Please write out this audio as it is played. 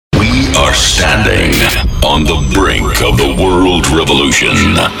are standing on the brink of the world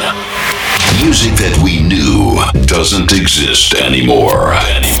revolution. Music that we knew doesn't exist anymore.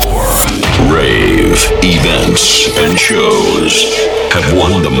 Rave, events, and shows have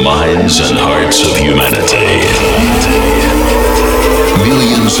won the minds and hearts of humanity.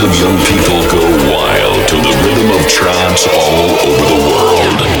 Millions of young people go wild to the rhythm of trance all over the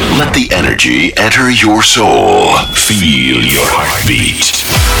world. Let the energy enter your soul. Feel your heartbeat.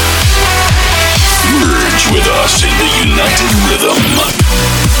 Merge with us in the united rhythm.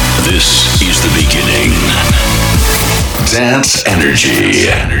 This is the beginning. Dance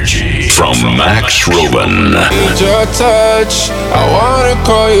Energy from Max Robin. Need your touch, I wanna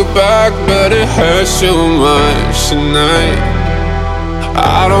call you back, but it hurts too much tonight.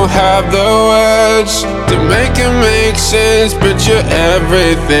 I don't have the words to make it make sense, but you're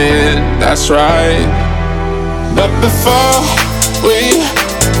everything, that's right. But before we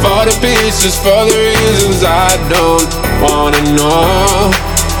fall to pieces for the reasons I don't wanna know,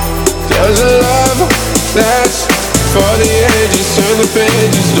 there's a love that's for the ages, turn the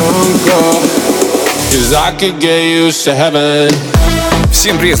pages, don't go, 'cause I could get used to heaven.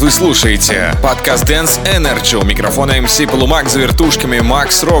 Всем привет, вы слушаете подкаст Dance Energy. У микрофона MC Полумак, за вертушками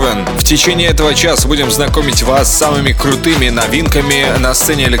Макс Ровен. В течение этого часа будем знакомить вас с самыми крутыми новинками на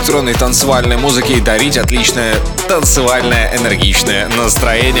сцене электронной танцевальной музыки и дарить отличное танцевальное энергичное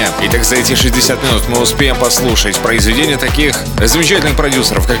настроение. Итак, за эти 60 минут мы успеем послушать произведения таких замечательных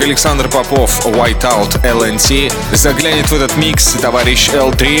продюсеров, как Александр Попов, Whiteout, LNT. Заглянет в этот микс товарищ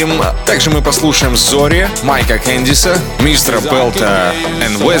L Dream. Также мы послушаем Зори, Майка Кэндиса, мистера Белта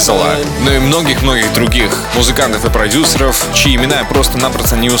and Везела, ну и многих-многих других музыкантов и продюсеров, чьи имена я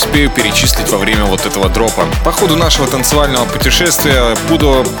просто-напросто не успею перечислить во время вот этого дропа. По ходу нашего танцевального путешествия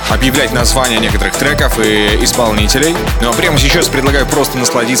буду объявлять названия некоторых треков и исполнителей. Ну а прямо сейчас предлагаю просто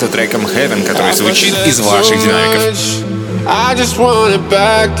насладиться треком Heaven, который звучит из ваших динамиков. I just want it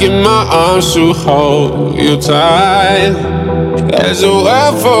back in my arms to hold you tight. There's a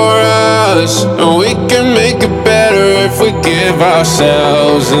world for us, and we can make it better if we give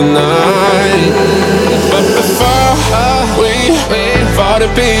ourselves a night. But before we fall to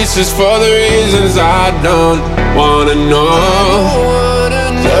pieces for the reasons I don't wanna know,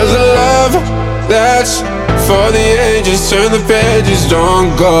 there's a love that's for the ages, turn the pages,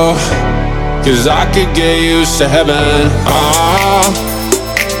 don't go, 'cause I could get used to heaven.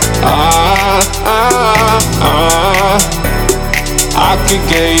 I could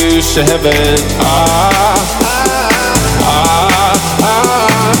get used to heaven.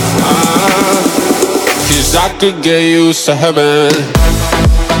 'Cause I could get used to heaven.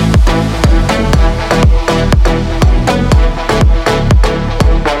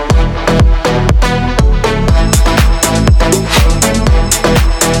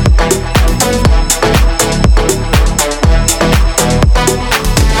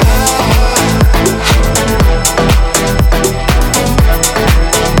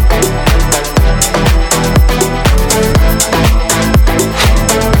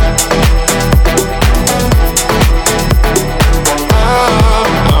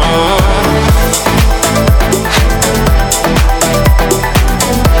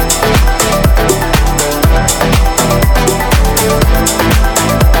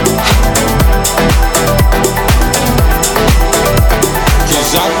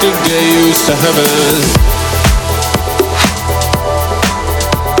 To heaven.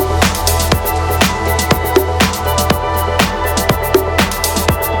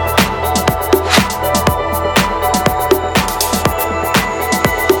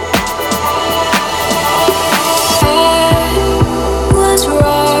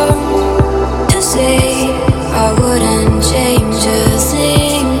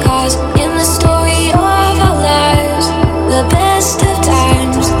 Best of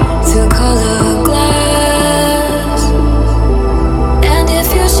times through color glass.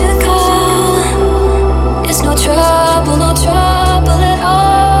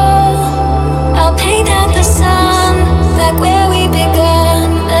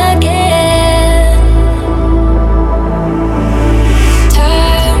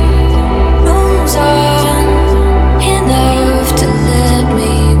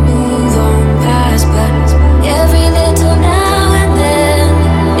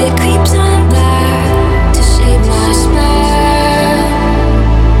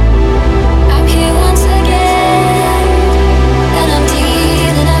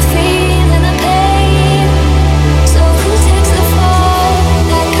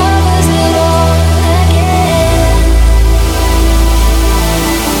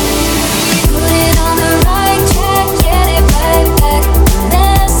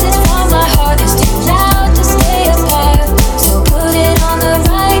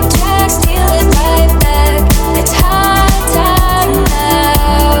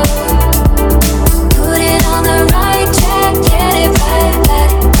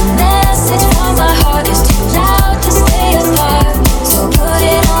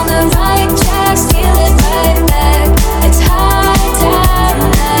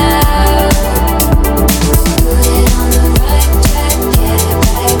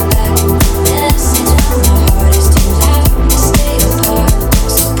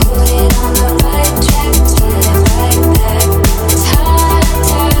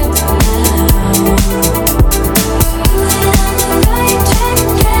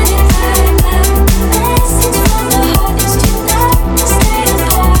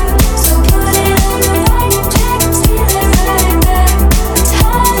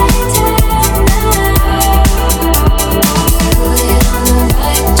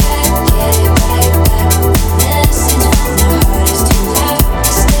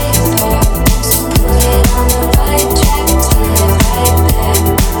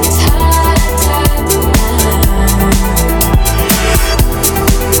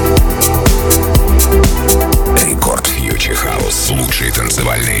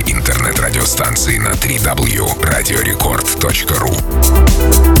 www.radiorecord.ru.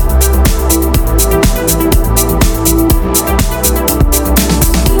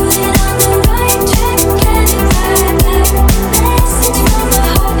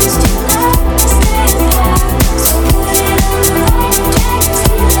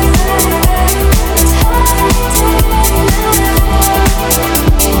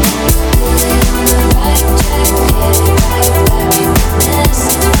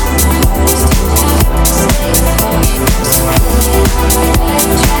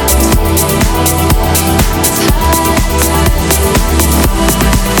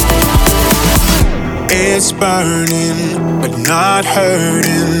 It's burning, but not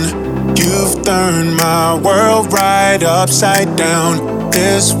hurting. You've turned my world right upside down.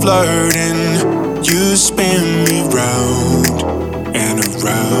 This flirting, you spin me round and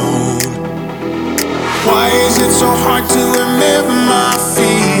around. Why is it so hard to admit my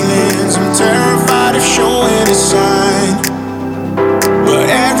feelings? I'm terrified of showing a sign, but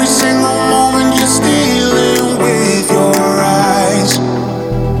every single moment you're stealing with your eyes.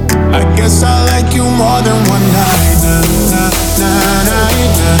 I guess I like you more than one night. Na, na, na,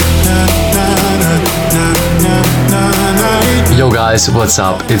 na, na, na, na, na, na, na. Yo guys, what's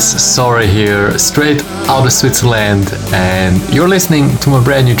up? It's Sorry here, straight out of Switzerland, and you're listening to my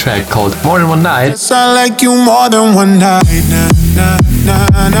brand new track called More Than One Night. Guess I like you more than one night. Na, na, na,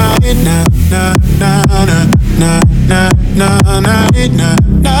 na, na, na, na, na, na, na, na, na, na, na, na, na.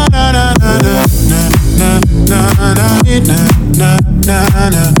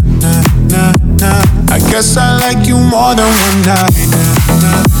 I guess I like you more than one night.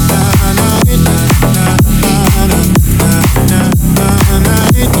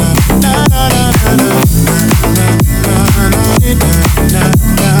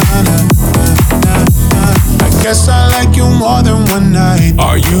 I guess I like you more than one night.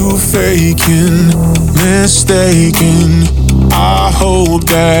 Are you faking, mistaken? I hope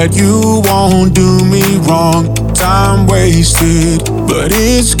that you won't do me wrong. Time wasted, but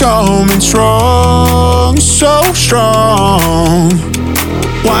it's coming strong, so strong.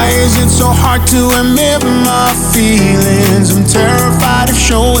 Why is it so hard to admit my feelings? I'm terrified of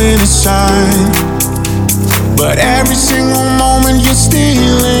showing a sign, but every single moment you're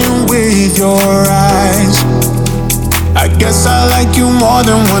stealing with your eyes. I guess I like you more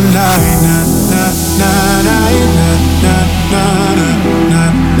than one night. Na, na, na, na, na, na,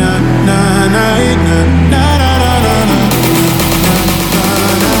 na, na, na, na, na, na.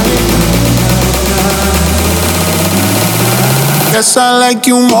 Guess I like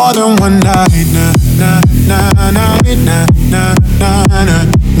you more than one night. Na, na, na, na, na, na, na, na,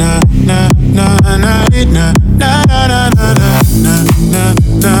 na, na, na, na, na, na,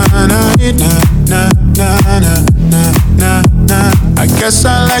 na. I guess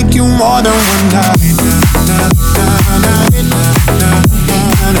I like you more than one night.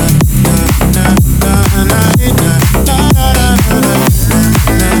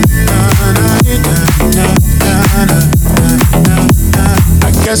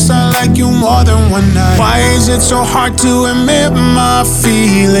 I guess I like you more than one night. Why is it so hard to admit my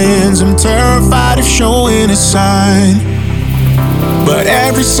feelings? I'm terrified of showing a sign, but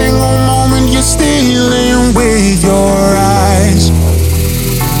every single moment you're stealing with your eyes.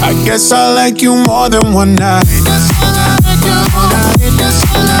 I guess I like you more than one night. Guess I like you, guess I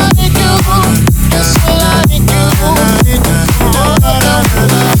like you, guess I like you more than one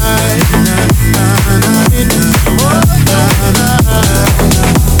night.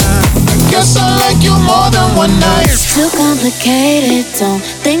 Guess I like you more than one night. It's too complicated, don't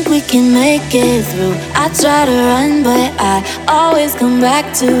think we can make it through. I try to run, but I always come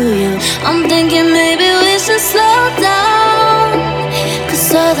back to you. I'm thinking maybe we should slow down,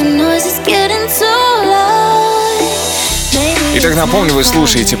 'cause all the noise is getting too loud. Итак, напомню, вы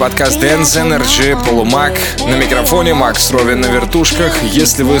слушаете подкаст Dance Energy, Полумаг. На микрофоне Макс Ровен на вертушках.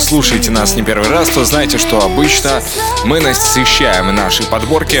 Если вы слушаете нас не первый раз, то знайте, что обычно мы насыщаем наши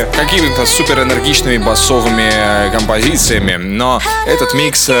подборки какими-то суперэнергичными басовыми композициями. Но этот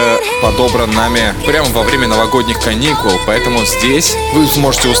микс подобран нами прямо во время новогодних каникул, поэтому здесь вы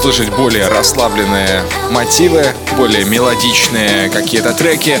сможете услышать более расслабленные мотивы, более мелодичные какие-то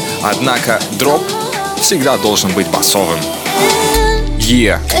треки, однако дроп всегда должен быть басовым.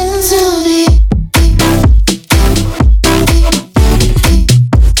 Yeah.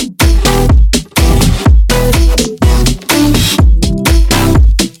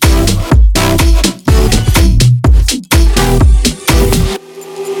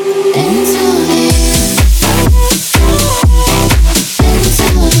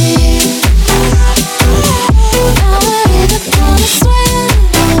 Now we're either gonna swim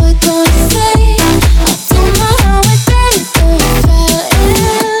or we're gonna fade.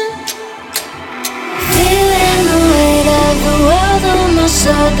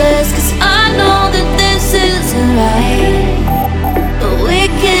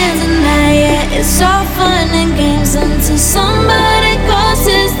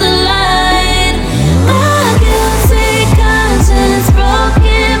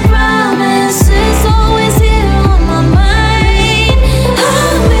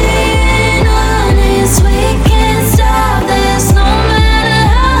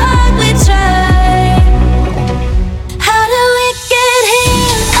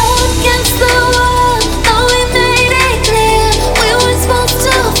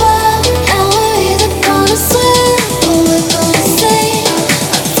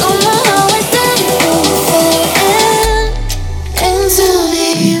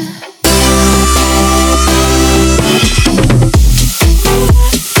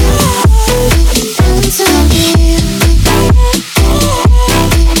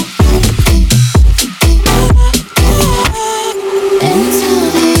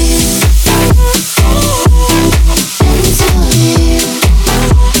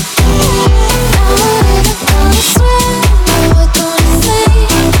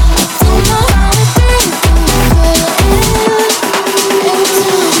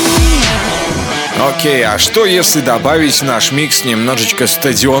 Окей, а что если добавить в наш микс немножечко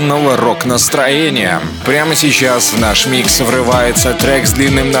стадионного рок-настроения? Прямо сейчас в наш микс врывается трек с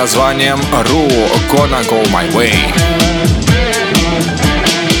длинным названием «Ru Gonna Go My Way».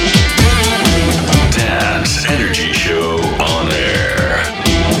 Dance Energy Show on air.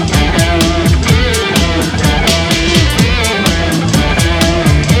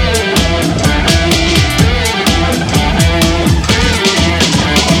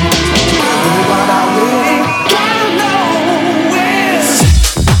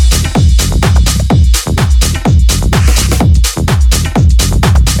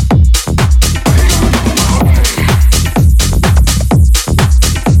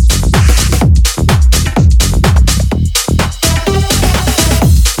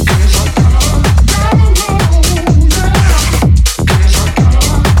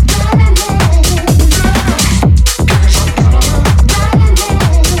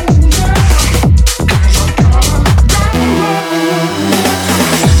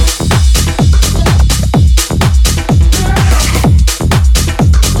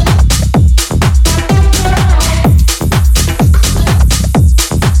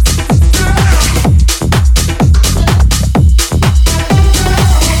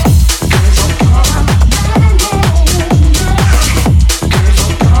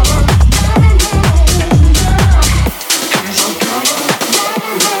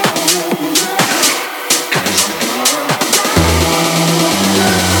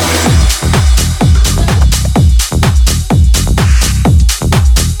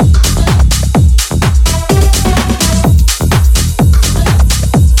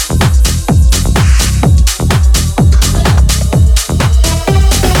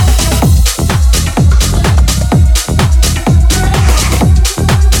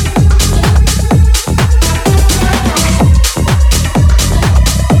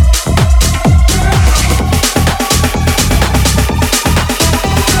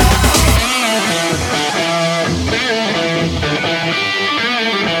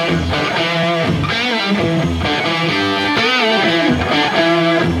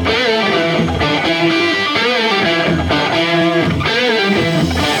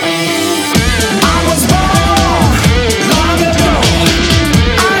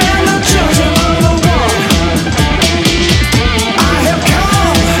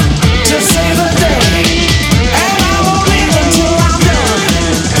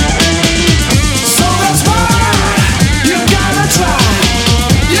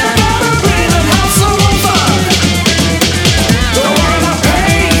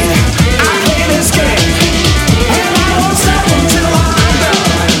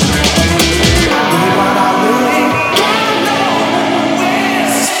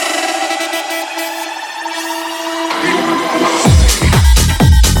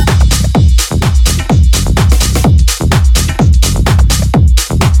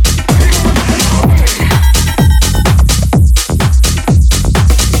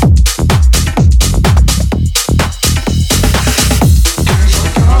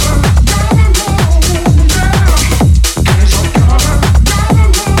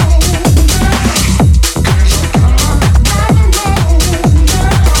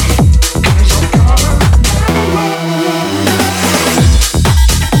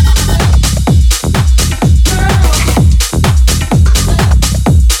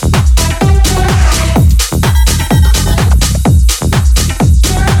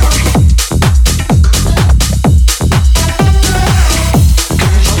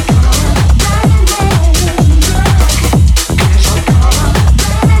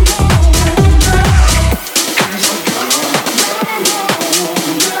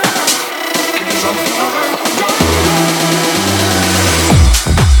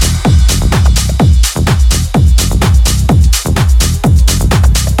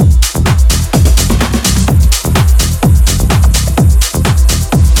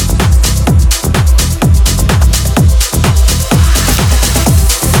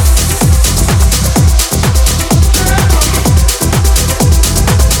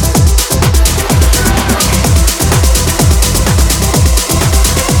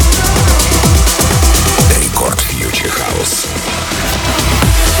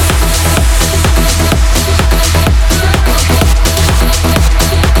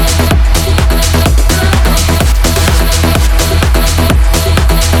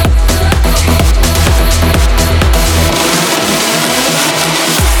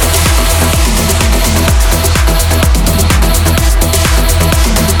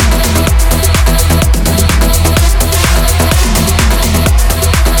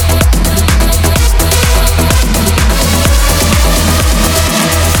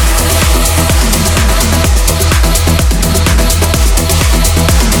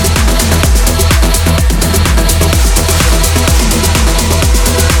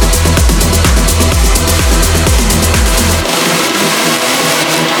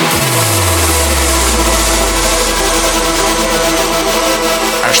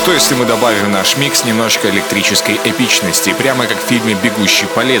 что если мы добавим в наш микс немножко электрической эпичности, прямо как в фильме «Бегущий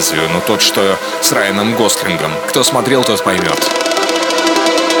по лезвию», но тот, что с Райаном Гослингом. Кто смотрел, тот поймет.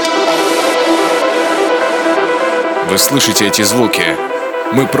 Вы слышите эти звуки?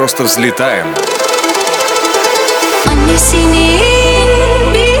 Мы просто взлетаем.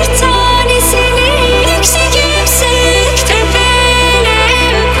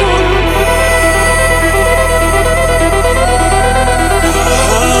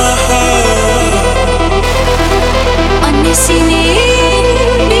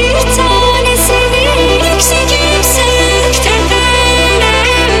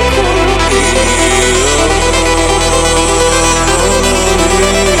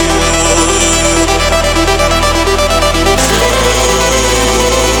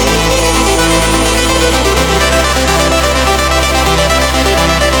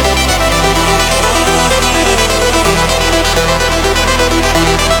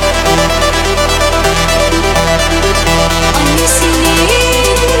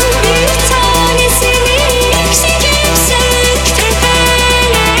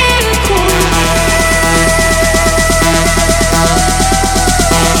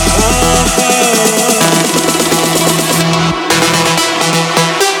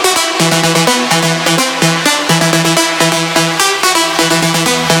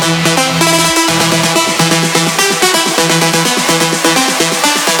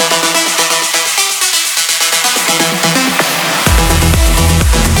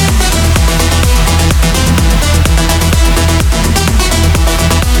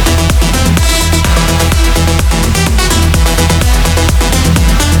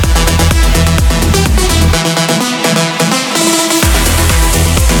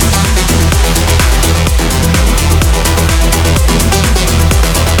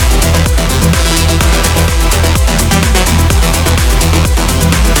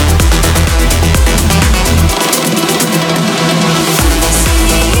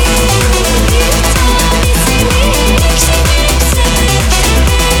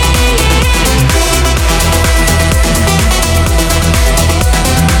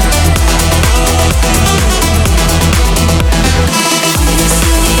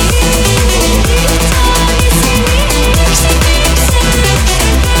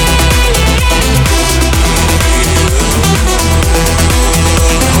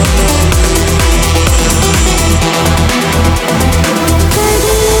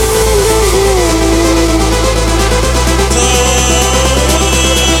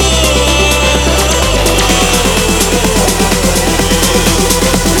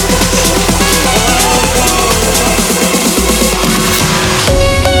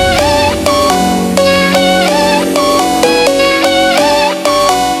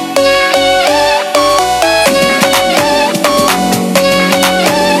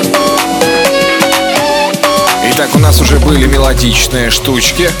 Уже были мелодичные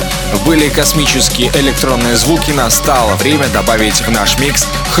штучки, были космические электронные звуки. Настало время добавить в наш микс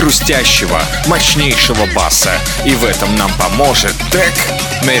хрустящего, мощнейшего баса. И в этом нам поможет трек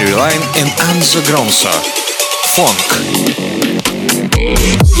Maryline и Anzo Gronzo «Funk».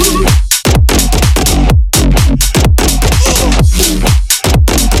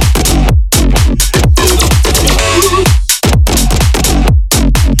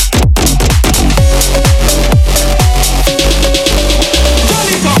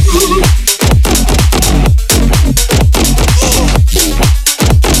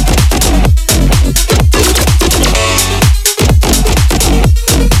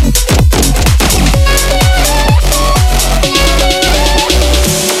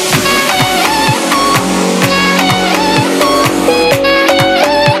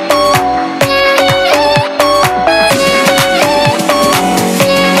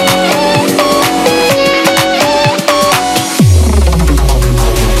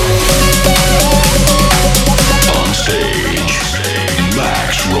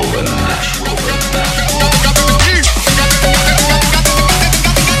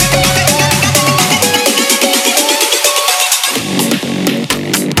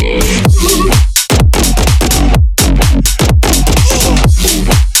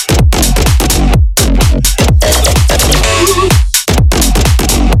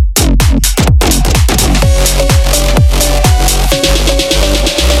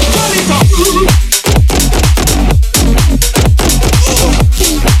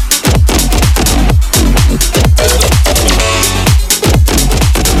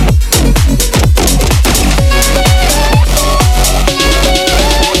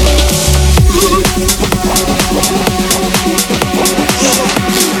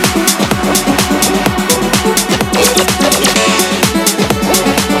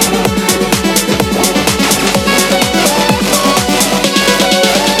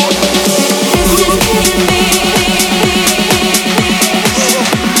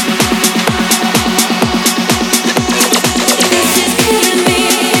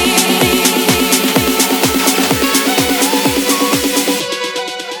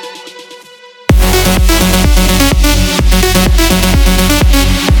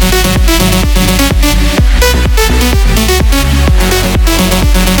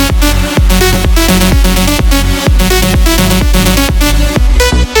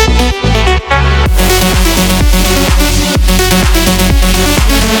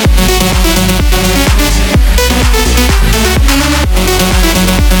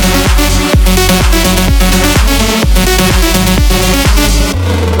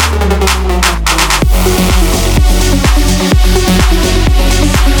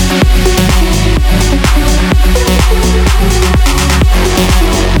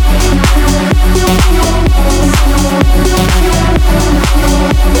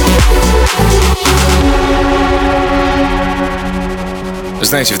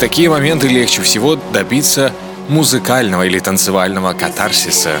 Знаете, в такие моменты легче всего добиться музыкального или танцевального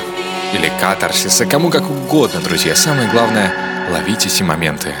катарсиса. Или катарсиса, кому как угодно, друзья. Самое главное — ловить эти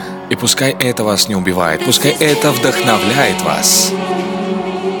моменты. И пускай это вас не убивает, пускай это вдохновляет вас.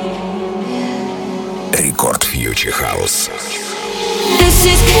 Рекорд Future House.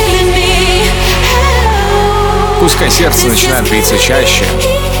 Пускай сердце начинает биться чаще.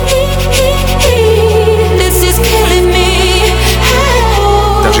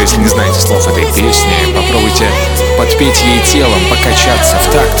 Даже если не знаете слов этой песни, попробуйте подпеть ей телом, покачаться в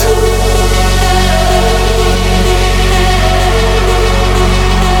такт.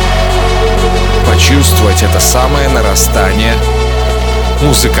 Почувствовать это самое нарастание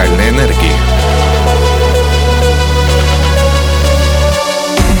музыкальной энергии.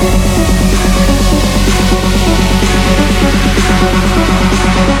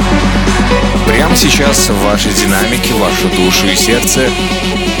 Прямо сейчас в ваши динамики, в вашу душу и сердце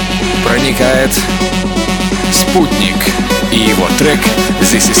проникает Спутник и его трек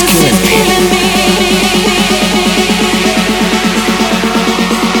 «This is killing me».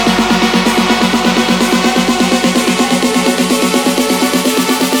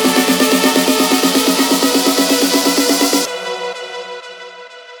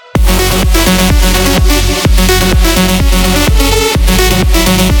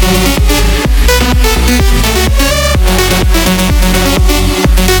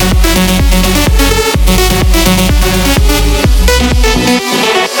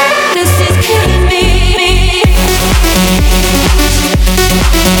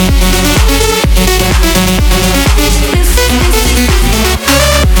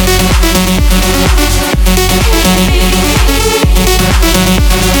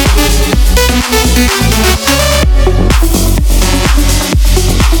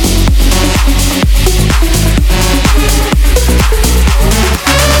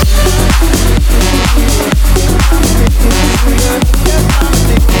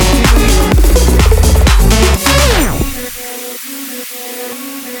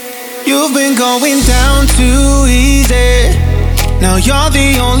 Going down too easy. Now you're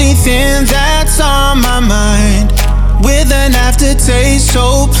the only thing that's on my mind. With an aftertaste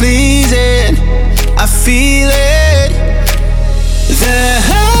so pleasing, I feel it. The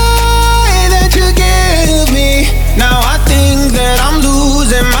high that you give me. Now I think that I'm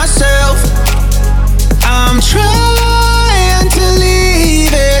losing myself. I'm trying to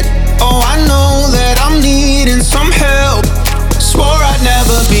leave it. Oh, I know that I'm needing some help. Swore I'd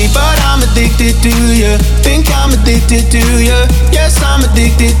never be, but I'm addicted to you. Think I'm addicted to you. Yes, I'm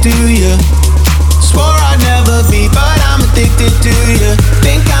addicted to you. Swore I'd never be, but I'm addicted to you.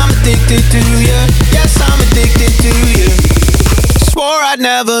 Think I'm addicted to you. Yes, I'm addicted to you. Swore I'd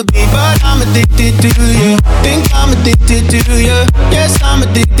never be, but I'm addicted to you. Think I'm addicted to you. Yes, I'm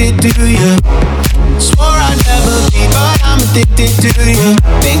addicted to you. Swore I'd never be, but I'm addicted to you.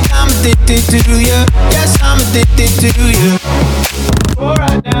 Think I'm addicted to you. Yes, I'm addicted to you. Swore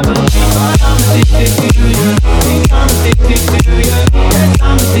I'd never be, but I'm addicted to you. Think I'm addicted to you. Yes,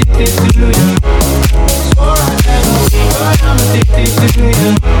 I'm addicted to you. Swore I'd never be, but I'm addicted to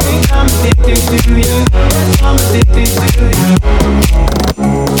you. Think I'm addicted to you. Yes, I'm addicted to you.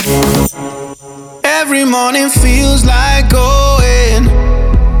 Every morning feels like going.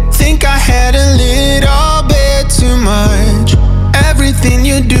 Think I had a little bit too much. Everything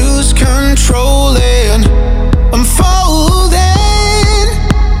you do's controlling. I'm folding.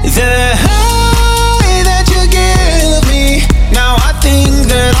 The high that you give me. Now I think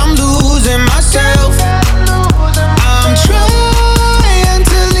that I'm losing myself. I'm trying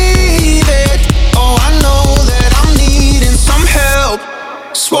to leave it. Oh, I know that I'm needing some help.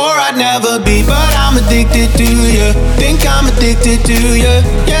 Swore I'd never be, but I'm addicted to you. Think I'm addicted to you.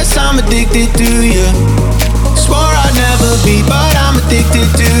 Yes, I'm addicted to you. Swore I'd never be, but I'm addicted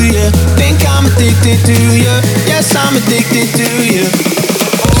to you. Think I'm addicted to you. Yes, I'm addicted to you.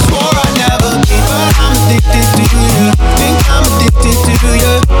 Swore I'd never be, but I'm addicted to you. Think I'm addicted to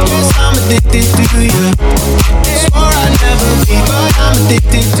you. Yes, I'm addicted to you. Swore I'd never be, but I'm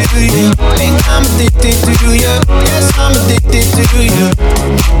addicted to you. Think I'm addicted to you. Yes, I'm addicted to you.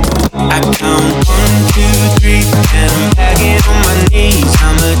 I count 1, 2, 3, and I'm begging on my knees.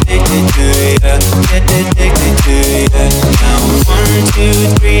 I'm addicted to you. Addicted to you. Count 1,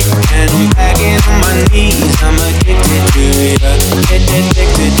 2, 3, and I'm begging on my knees. I'm addicted to you. Addicted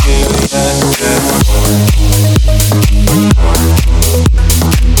to you.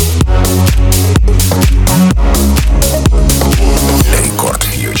 Рекорд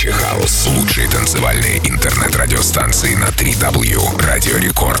Future House. Лучшие танцевальные интернет-радиостанции на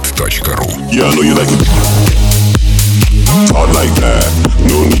www.radiorecord.ru. Yeah, I know you like it. talk like that.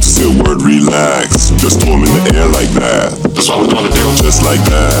 No need to say a word, relax. Just throw them in the air like that. That's what we're gonna do. Just like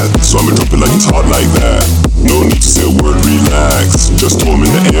that. So I'ma drop it like it's hot like that. No need to say a word, relax. Just throw them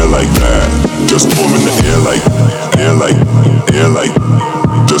in the air like that. Just throw them in the air like, air like, air like.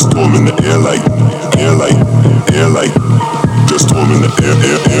 Just throw them in the air like, air like, air like. Just throw them in the air,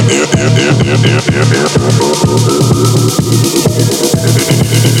 air, air, air, air, air, air, air, air, air.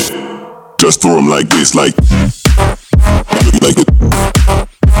 Just throw them like this, like it, like it,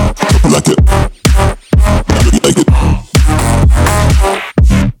 like it, like it, like it,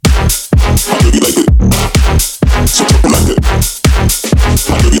 so like it, like it,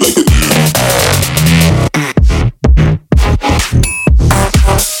 so like it, like it.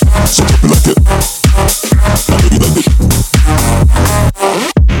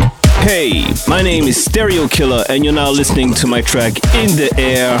 Hey, my name is Stereo Killer, and you're now listening to my track In the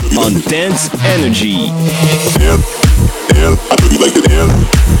Air on Dance Energy. Air, air, I know you like it, air.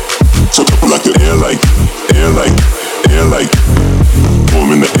 So people like the air like, air like, air like.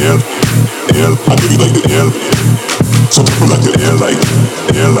 Boom in the air, air, I know you like the air. So people like the air like,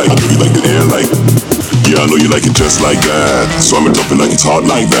 air like, I know you like the air like. Yeah, I know you like it just like that. So I'ma dump it like it's hot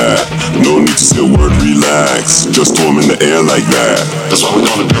like that. No need to say a word, relax. Just throw them in the air like that. That's what we're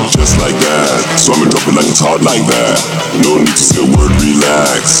gonna do. Just like that. So I'ma dump it like it's hot like that. No need to say a word,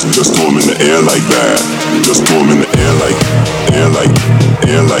 relax. Just throw them in the air like that. Just throw them in the air like, air like,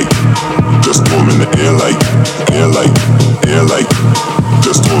 air like. Just throw them in the air like, air like, air like.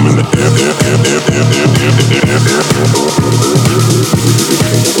 Just throw them in the air, air, air, air, air, air, air, air, air, air.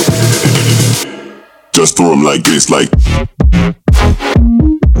 Just throw them like this, like. I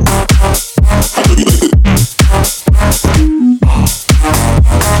know you like it.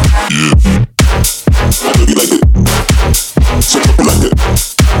 Yeah. I know you like it. So people like it.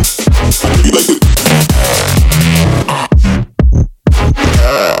 I know you like it.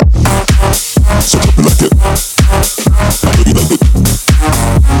 So people like it. I know you like it.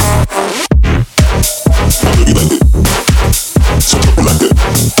 I know you like it. So people like it.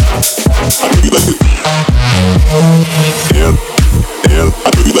 I know you like it. Air, air, I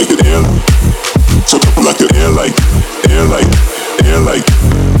know you like it, air. So people like it, air like, air like, air like.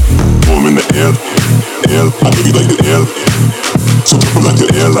 Boom in the air, air, I know you like it, air. So people like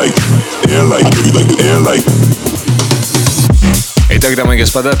it, air like, air like, I know you like it, air like. Итак, дамы и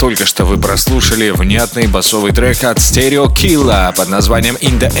господа, только что вы прослушали внятный басовый трек от Stereo Killa под названием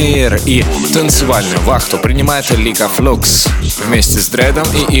In the Air, и танцевальную вахту принимает Lika Flux вместе с Дредом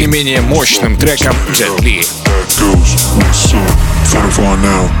и менее мощным треком Jet Li.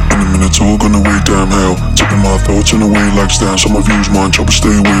 In a minute, all gonna wait, damn hell. Taking my thoughts in a way like stance. Some of you's mine, chopper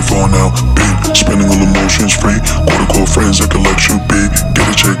stay away for now. Beat, spinning all emotions free. Quote-unquote friends that can like should be. Get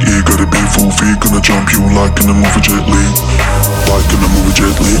a check, yeah, gotta be full fee. Gonna jump you like in the movie Jet Li. Like in the movie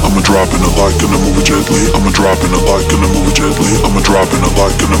Jet Li. I'ma drop in it like in the movie Jet Li. I'ma drop in it like in the movie Jet Li. I'ma drop in it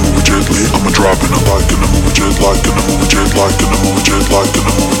like in the movie Jet Li. I'ma drop in it like in the movie Jet, like in the movie Jet, like in the movie Jet, like in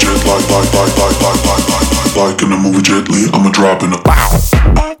the movie Jet, like in the movie Jet Li. I'ma drop in it.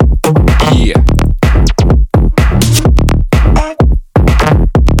 Yeah.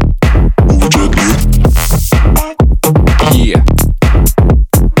 Movie Jet Li. Yeah.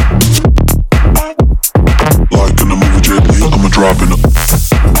 Like in the movie Jet Li. I'ma drop in it.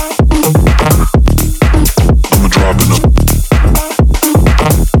 I'ma drop in it.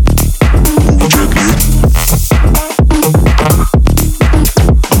 Movie Jet Li.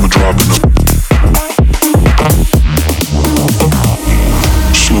 I'ma drop in it.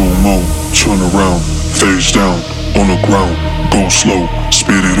 Slow-mo, turn around, face down, on the ground, go slow,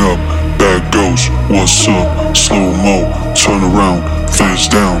 speed it up, back goes, what's up, slow-mo, turn around, face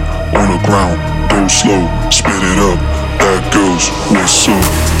down, on the ground, go slow, speed it up, back goes, what's up,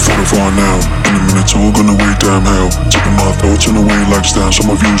 44 now, in a minute, all gonna wait, damn hell, taking my thoughts in a way like stance, some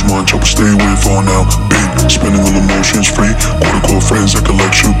of you's mine, chopper stay away for now, beat, spinning all emotions free, quote-unquote friends that can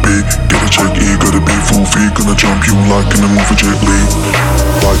like should be, get a check, E, gotta be full fee, gonna jump you like in the movie Jet Li.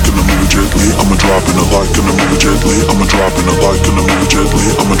 Like in the movie Jet Li, I'ma drop in it like in the movie Jet Li, I'ma drop in it like in the movie Jet Li,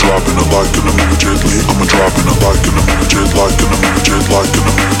 I'ma drop in it like in the movie Jet Li, I'ma drop in it like in the movie Jet, like in the movie Jet, like in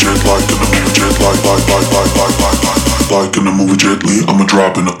the movie Jet, like in the movie Jet, like in the movie Jet Li, I'ma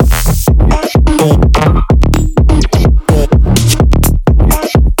drop in it.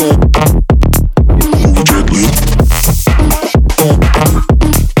 Movie Jet Li.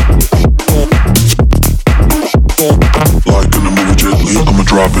 Like in the movie Jet Li, I'ma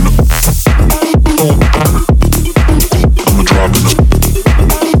drop in it. I'ma drop in it.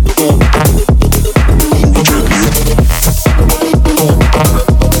 Movie Jet Li.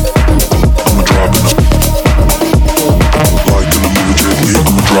 I'ma drop in it.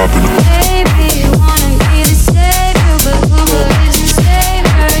 dropping them. Baby, you wanted me to save you, but who believes in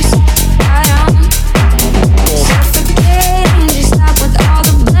saviors? I don't. Suffocating, just stop with all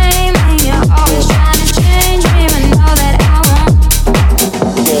the blaming. You're always trying to change me, but know that I won't.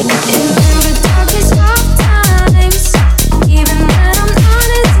 And through the darkest of times, even when I'm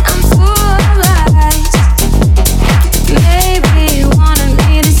honest, I'm full of lies. Maybe you wanted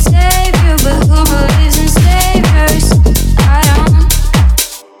me to save you, but who believes in saviors?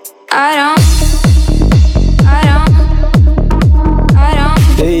 I don't.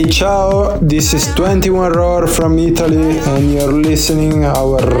 Hey, ciao, this is 21 Roar from Italy and you're listening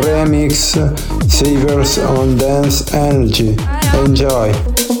our remix Saviors on Dance Energy. Enjoy!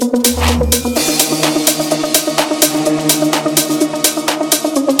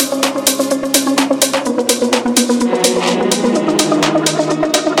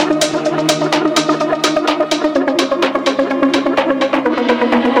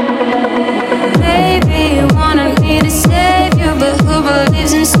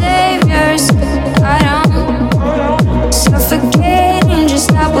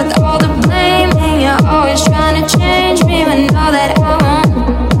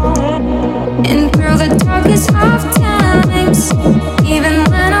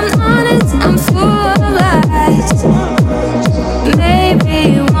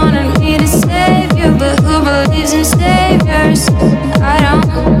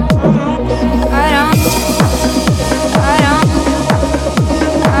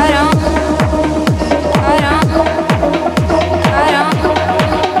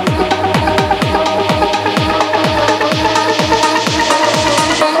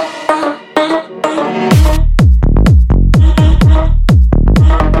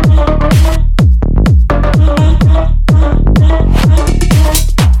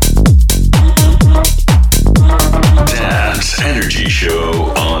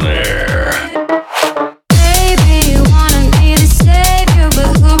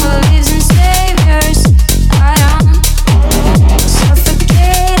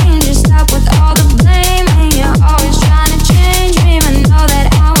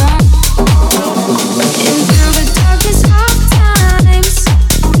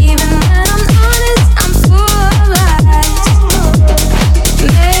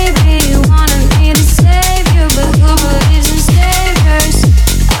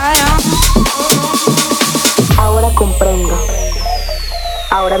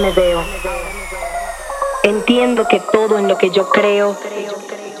 Ahora me veo. Entiendo que todo en lo que yo creo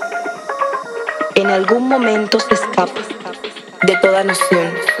en algún momento se escapa de toda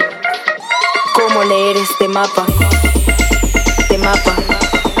noción. ¿Cómo leer este mapa?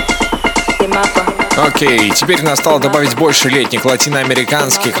 Окей, теперь настало добавить больше летних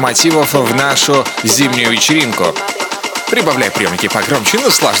латиноамериканских мотивов в нашу зимнюю вечеринку. Прибавляй приемники погромче,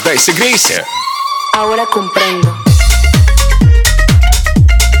 наслаждайся, грейся. Ahora comprendo.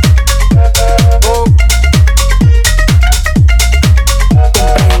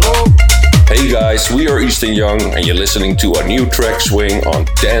 Hey guys, we are Easton Young and you're listening to a new track Swing on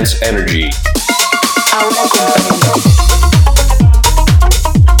Dance Energy.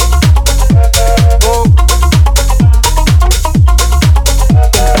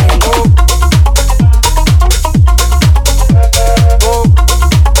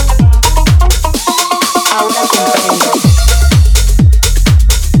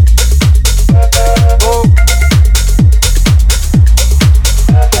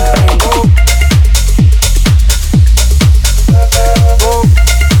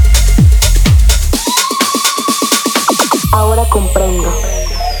 Ahora comprendo.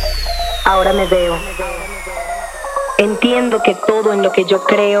 Ahora me veo. Entiendo que todo en lo que yo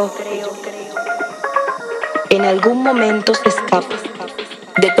creo en algún momento se escapa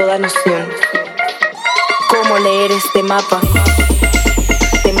de toda noción. ¿Cómo leer este mapa?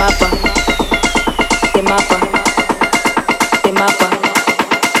 Este mapa. Este mapa. Este mapa.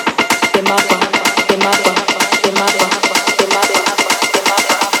 Este mapa. Este mapa. Este mapa. Este mapa. Este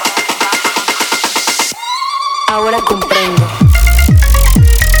mapa. Ahora comprendo.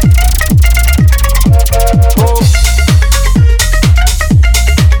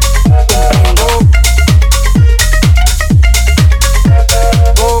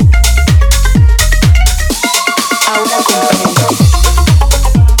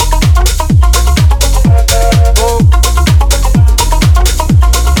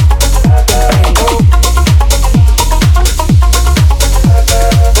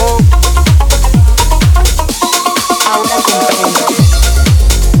 Ahora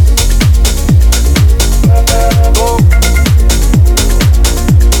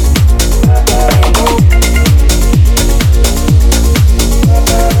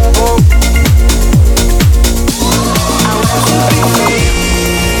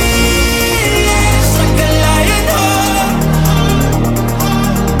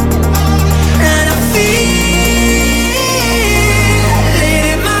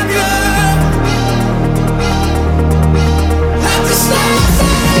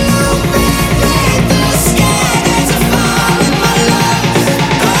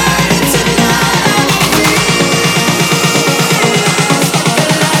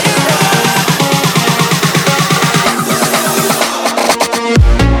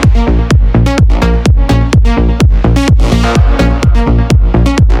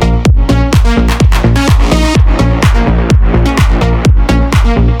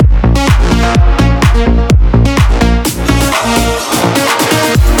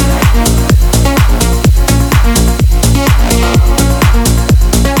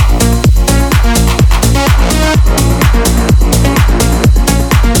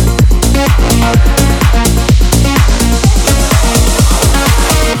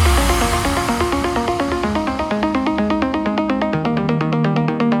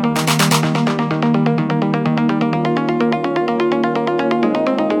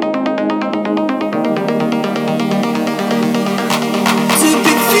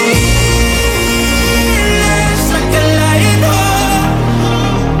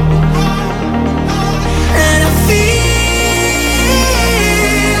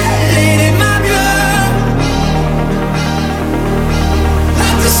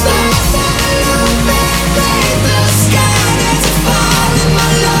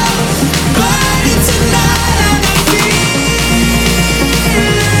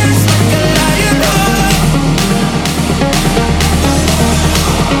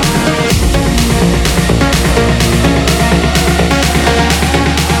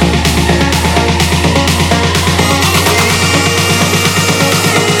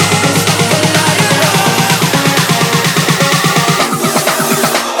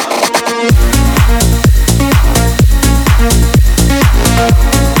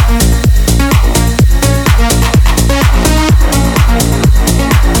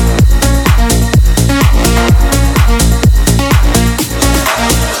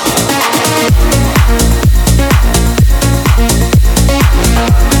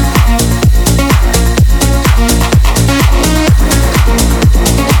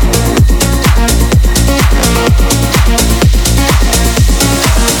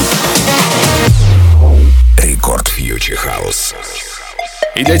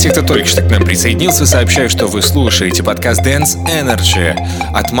Для тех, кто только что к нам присоединился, сообщаю, что вы слушаете подкаст Dance Energy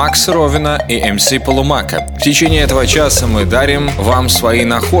от Макса Ровена и MC Полумака. В течение этого часа мы дарим вам свои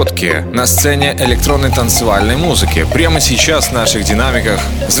находки на сцене электронной танцевальной музыки. Прямо сейчас в наших динамиках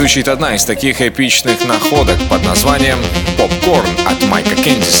звучит одна из таких эпичных находок под названием «Попкорн» от Майка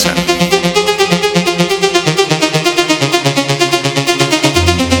Кендиса.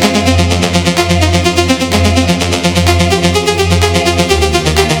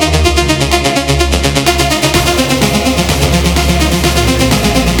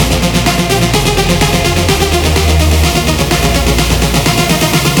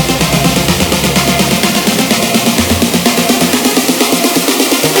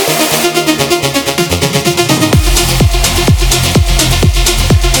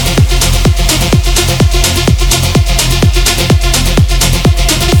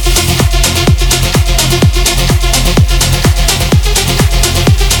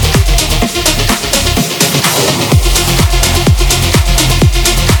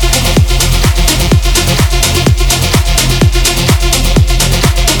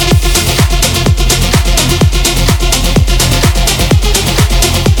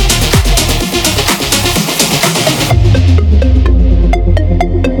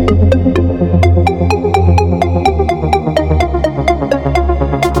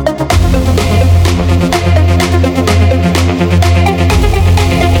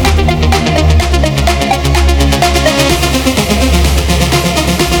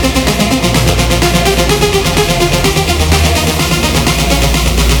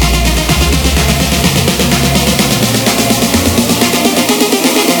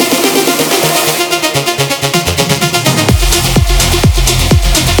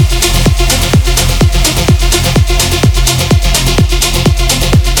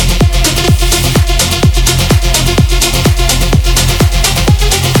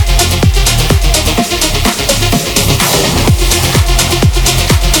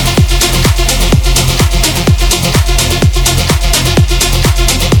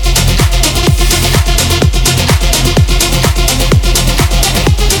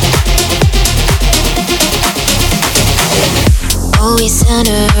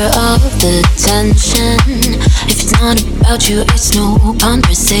 The tension. If it's not about you, it's no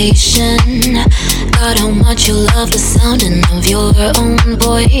conversation. God, how much you love the sounding of your own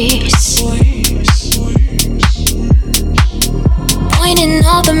voice. Pointing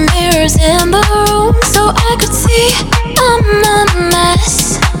all the mirrors in the room so I could see I'm a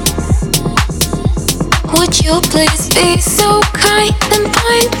mess. Would you please be so kind and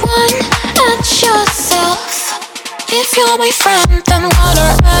point one at yourself? If you're my friend, then what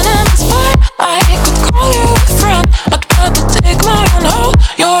are enemies for? I could call you a friend, I'd rather take my own hold.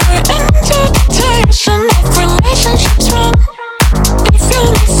 Your interpretation of relationships wrong. If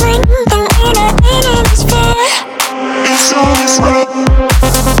you're my friend, then what are enemies for? If you're my friend.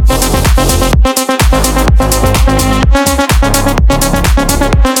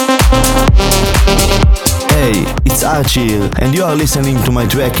 Hey, it's Archie here, and you are listening to my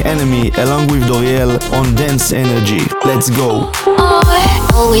track Enemy along with Doriel on Dance Energy. Let's go.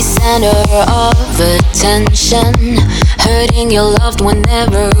 Always center of attention, hurting your loved one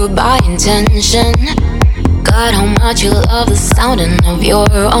never by intention. God, how much you love the sounding of your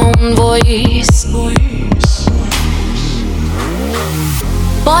own voice.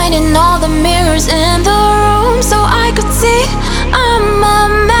 Pointing all the mirrors in the room so I could see I'm a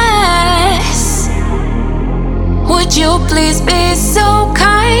mess. Would you please be so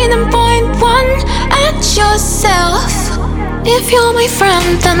kind and point one at yourself? If you're my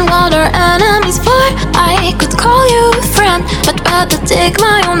friend, then what are enemies for? I could call you a friend, but rather take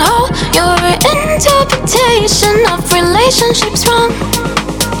my own hold. Your interpretation of relationships wrong.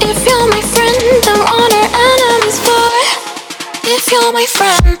 If you're my friend, then what are enemies for? If you're my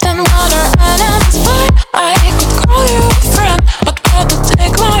friend, then what are enemies for? I could call you a friend, but rather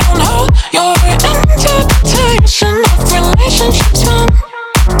take my own hold. Your interpretation of relationships wrong.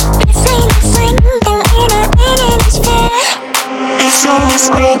 If you're my friend, then what are enemies for? If you're my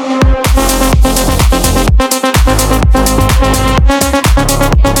friend.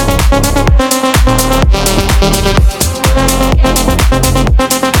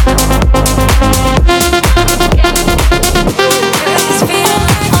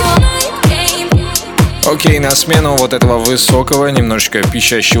 Окей, на смену вот этого высокого, немножечко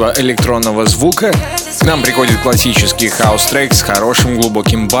пищащего электронного звука к нам приходит классический хаус-трек с хорошим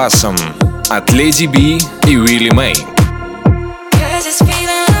глубоким басом от Lady B и Willie May.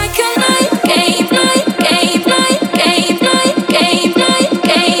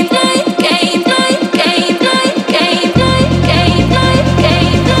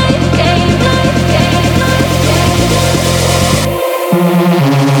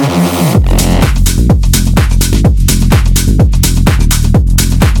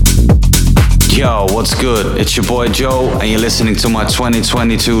 It's your boy Joe, and you're listening to my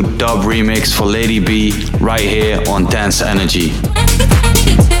 2022 dub remix for Lady B right here on Dance Energy.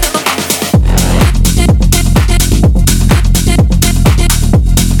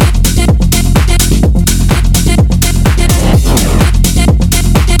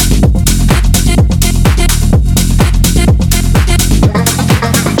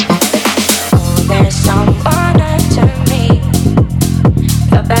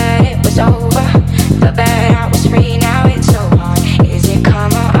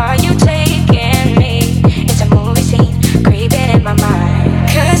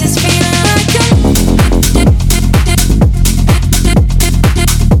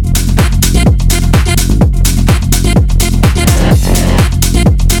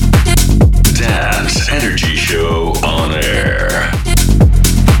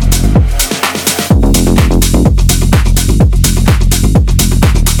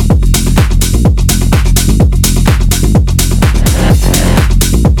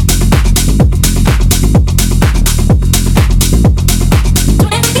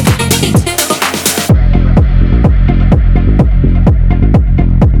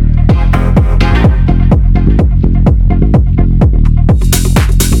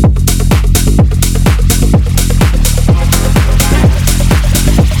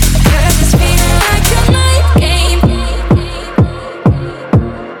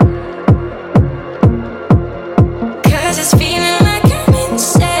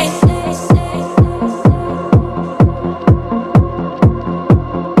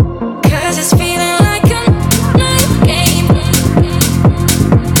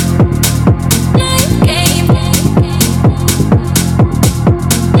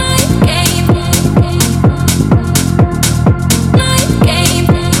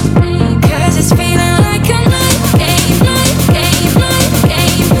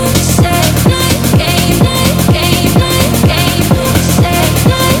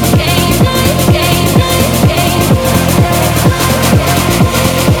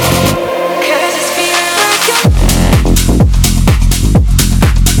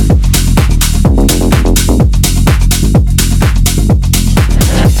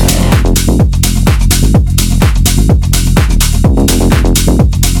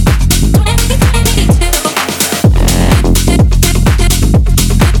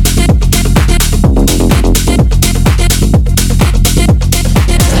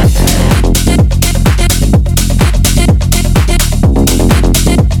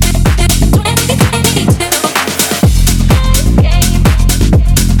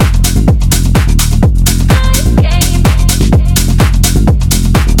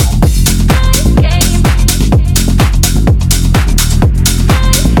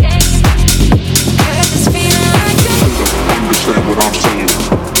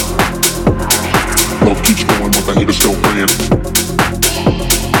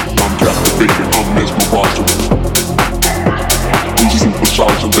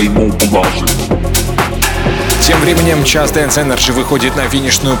 Тем временем час Dance Energy выходит на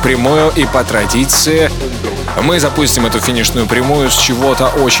финишную прямую, и по традиции мы запустим эту финишную прямую с чего-то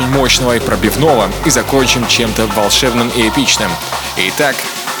очень мощного и пробивного и закончим чем-то волшебным и эпичным. Итак,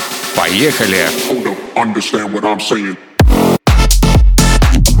 поехали!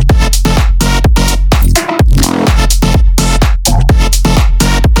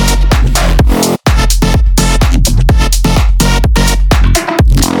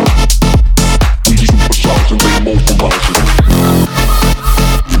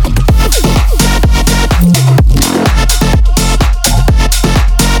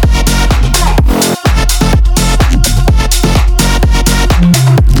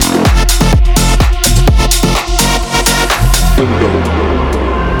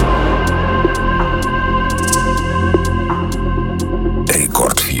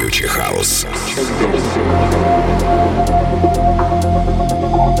 Рекорд Фьючи Хаус.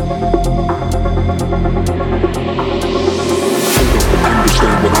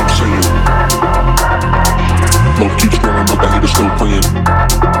 Understand what I'm saying. Love keeps growing, but the haters still playing.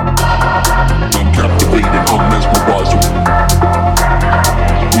 I'm captivating, I'm mesmerizing.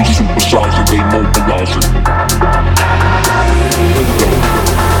 We supersizing, they mobilizing.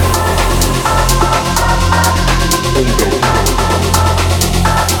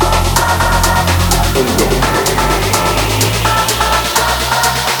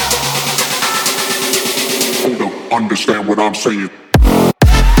 Understand what I'm saying.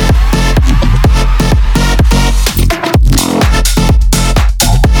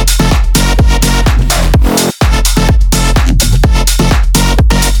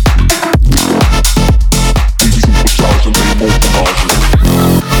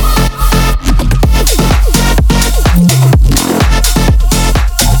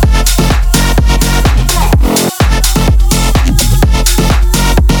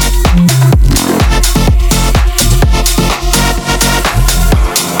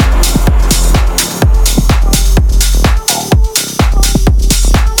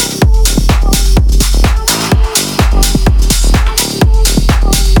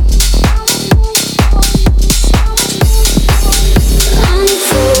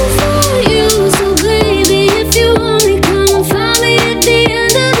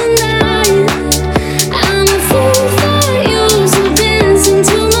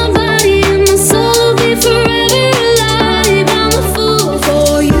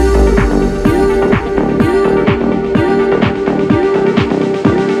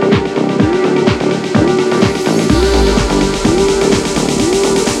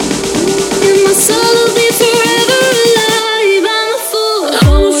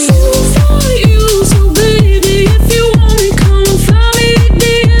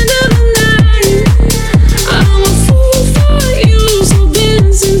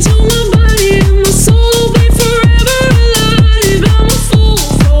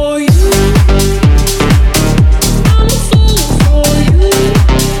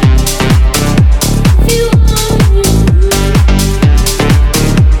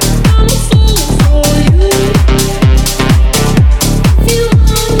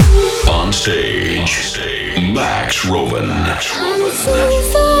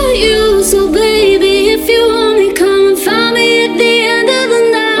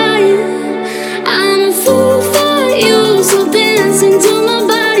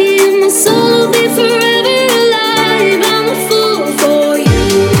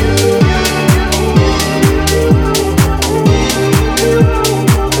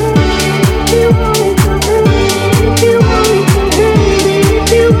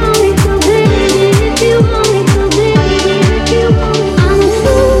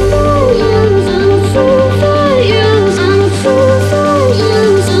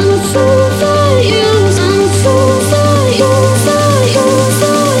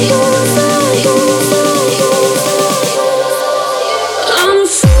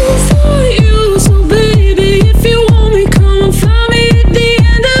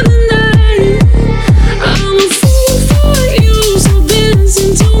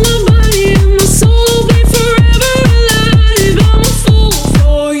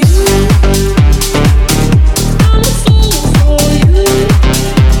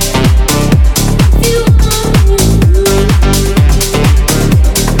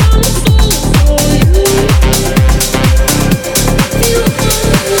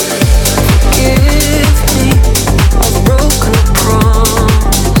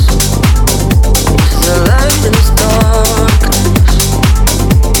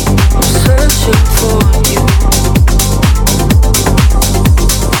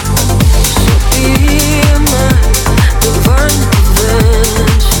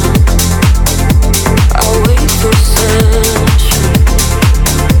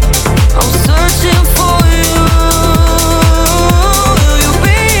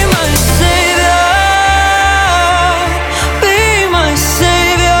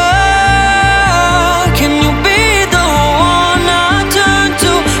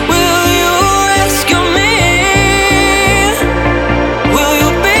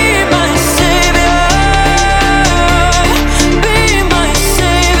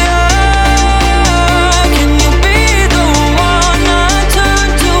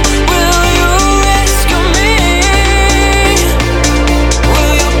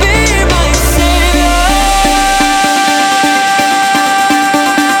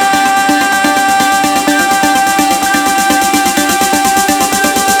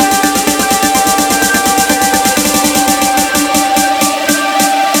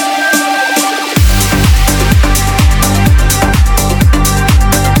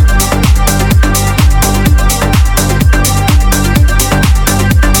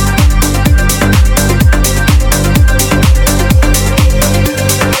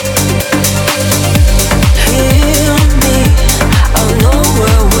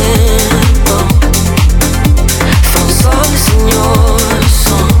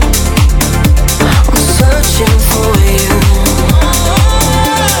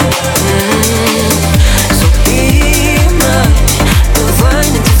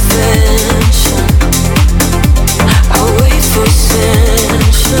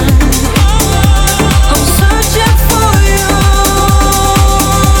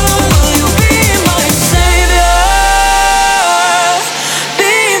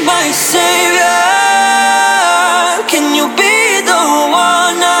 my savior? Can you be the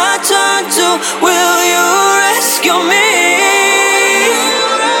one I turn to? Will you rescue me?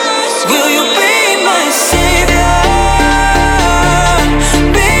 Will you be my savior?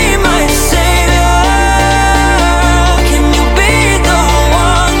 Be my savior. Can you be the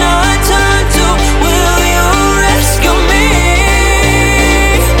one I turn to? Will you rescue me?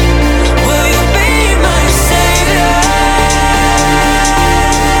 Will you be my savior?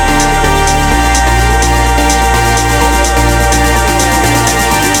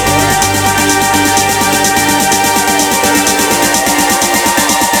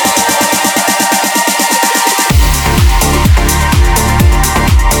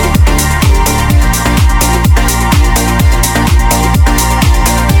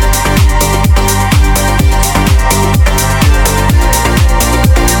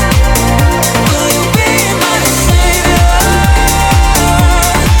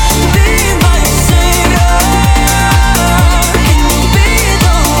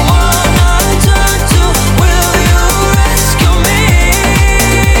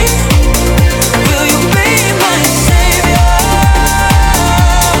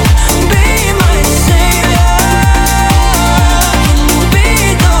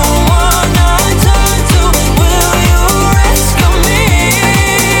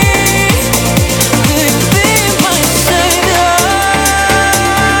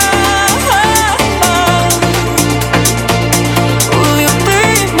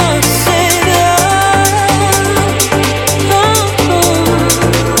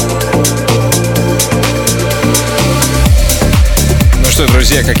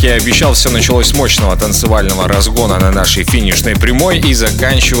 Друзья, как я и обещал, все началось с мощного танцевального разгона на нашей финишной прямой и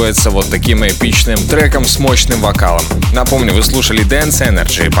заканчивается вот таким эпичным треком с мощным вокалом. Напомню, вы слушали Dance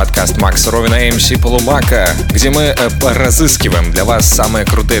Energy, подкаст Макса Ровина и MC Полумака, где мы разыскиваем для вас самые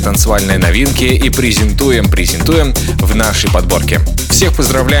крутые танцевальные новинки и презентуем в нашей подборке. Всех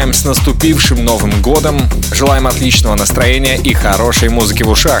поздравляем с наступившим Новым годом, желаем отличного настроения и хорошей музыки в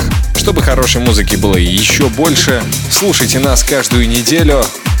ушах. Чтобы хорошей музыки было еще больше, слушайте нас каждую неделю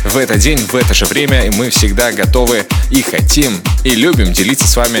в этот день, в это же время, и мы всегда готовы и хотим, и любим делиться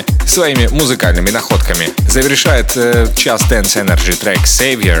с вами своими музыкальными находками. Завершает час Dance Energy трек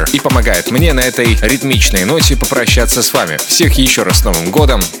Savior и помогает мне на этой ритмичной ноте попрощаться с вами. Всех еще раз с Новым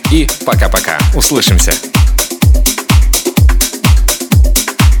годом и пока-пока. Услышимся.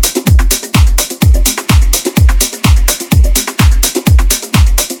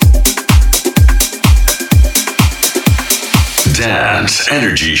 Dance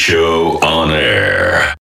Energy Show on air.